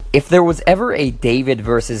If there was ever a David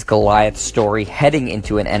versus Goliath story heading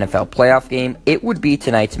into an NFL playoff game, it would be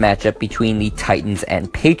tonight's matchup between the Titans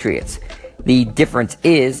and Patriots. The difference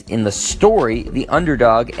is, in the story, the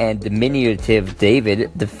underdog and diminutive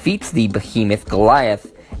David defeats the behemoth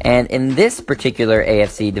Goliath, and in this particular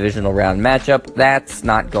AFC divisional round matchup, that's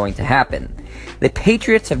not going to happen. The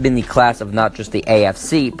Patriots have been the class of not just the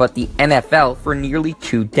AFC, but the NFL for nearly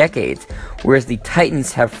 2 decades, whereas the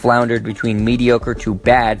Titans have floundered between mediocre to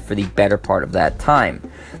bad for the better part of that time.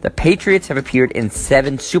 The Patriots have appeared in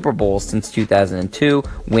 7 Super Bowls since 2002,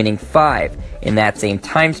 winning 5. In that same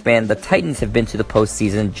time span, the Titans have been to the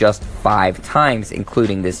postseason just 5 times,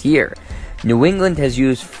 including this year. New England has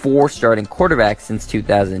used 4 starting quarterbacks since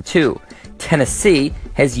 2002. Tennessee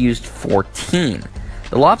has used 14.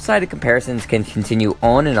 The lopsided comparisons can continue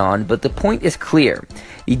on and on, but the point is clear.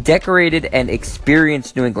 The decorated and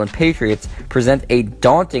experienced New England Patriots present a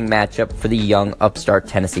daunting matchup for the young upstart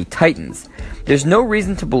Tennessee Titans. There's no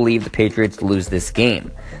reason to believe the Patriots lose this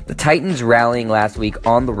game. The Titans rallying last week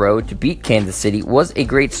on the road to beat Kansas City was a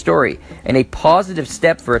great story, and a positive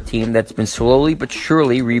step for a team that's been slowly but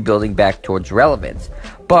surely rebuilding back towards relevance.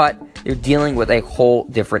 But they're dealing with a whole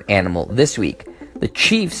different animal this week. The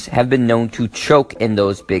Chiefs have been known to choke in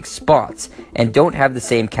those big spots, and don't have the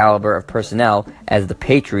same caliber of personnel as the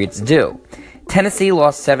Patriots do. Tennessee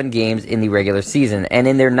lost 7 games in the regular season, and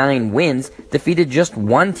in their 9 wins, defeated just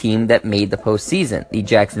one team that made the postseason, the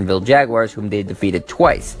Jacksonville Jaguars, whom they defeated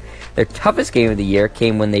twice. Their toughest game of the year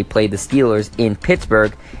came when they played the Steelers in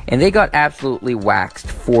Pittsburgh, and they got absolutely waxed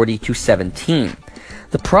 40-17.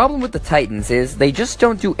 The problem with the Titans is they just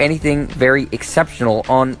don't do anything very exceptional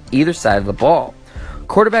on either side of the ball.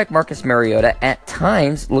 Quarterback Marcus Mariota at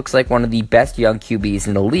times looks like one of the best young QBs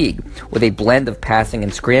in the league, with a blend of passing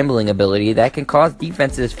and scrambling ability that can cause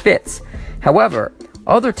defenses fits. However,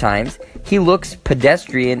 other times, he looks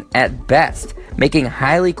pedestrian at best, making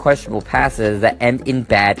highly questionable passes that end in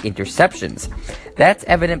bad interceptions. That's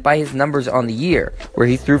evident by his numbers on the year, where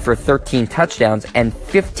he threw for 13 touchdowns and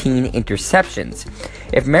 15 interceptions.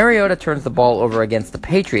 If Mariota turns the ball over against the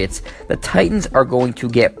Patriots, the Titans are going to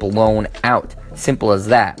get blown out. Simple as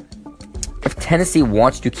that. If Tennessee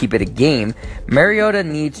wants to keep it a game, Mariota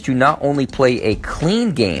needs to not only play a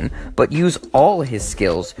clean game, but use all his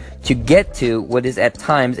skills to get to what is at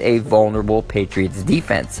times a vulnerable Patriots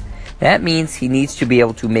defense. That means he needs to be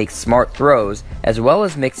able to make smart throws, as well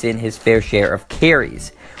as mix in his fair share of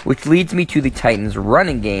carries, which leads me to the Titans'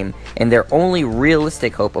 running game and their only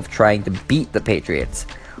realistic hope of trying to beat the Patriots.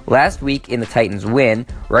 Last week in the Titans' win,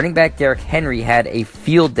 running back Derrick Henry had a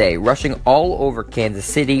field day, rushing all over Kansas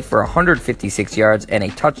City for 156 yards and a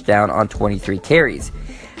touchdown on 23 carries.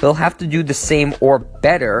 He'll have to do the same or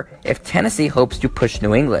better if Tennessee hopes to push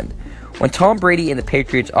New England. When Tom Brady and the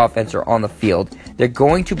Patriots offense are on the field, they're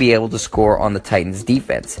going to be able to score on the Titans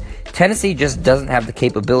defense. Tennessee just doesn't have the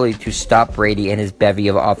capability to stop Brady and his bevy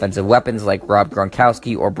of offensive weapons like Rob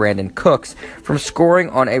Gronkowski or Brandon Cooks from scoring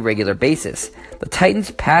on a regular basis. The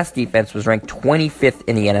Titans' pass defense was ranked 25th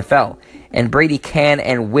in the NFL, and Brady can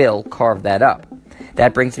and will carve that up.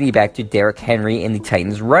 That brings me back to Derrick Henry in the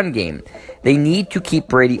Titans' run game. They need to keep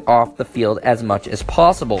Brady off the field as much as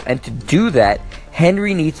possible, and to do that,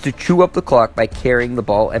 Henry needs to chew up the clock by carrying the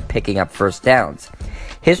ball and picking up first downs.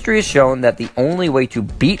 History has shown that the only way to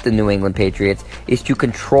beat the New England Patriots is to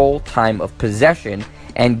control time of possession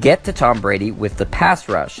and get to Tom Brady with the pass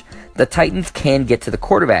rush. The Titans can get to the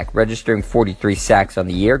quarterback, registering 43 sacks on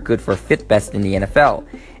the year, good for 5th best in the NFL.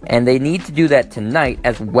 And they need to do that tonight,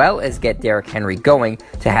 as well as get Derrick Henry going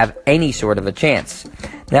to have any sort of a chance.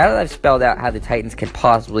 Now that I've spelled out how the Titans can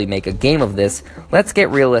possibly make a game of this, let's get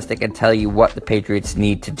realistic and tell you what the Patriots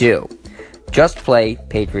need to do. Just play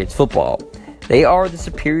Patriots football. They are the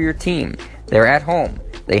superior team. They're at home.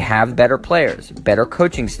 They have better players, better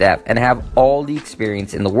coaching staff, and have all the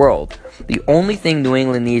experience in the world. The only thing New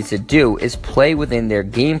England needs to do is play within their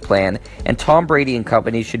game plan, and Tom Brady and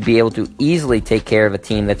company should be able to easily take care of a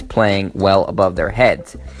team that's playing well above their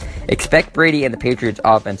heads. Expect Brady and the Patriots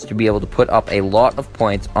offense to be able to put up a lot of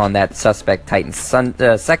points on that suspect Titans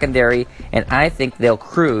secondary, and I think they'll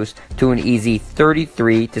cruise to an easy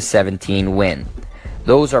 33-17 win.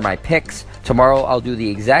 Those are my picks. Tomorrow I'll do the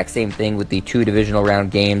exact same thing with the 2 divisional round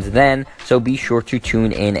games then, so be sure to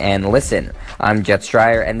tune in and listen. I'm Jet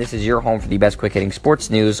Stryer, and this is your home for the best quick-hitting sports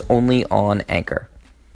news only on Anchor.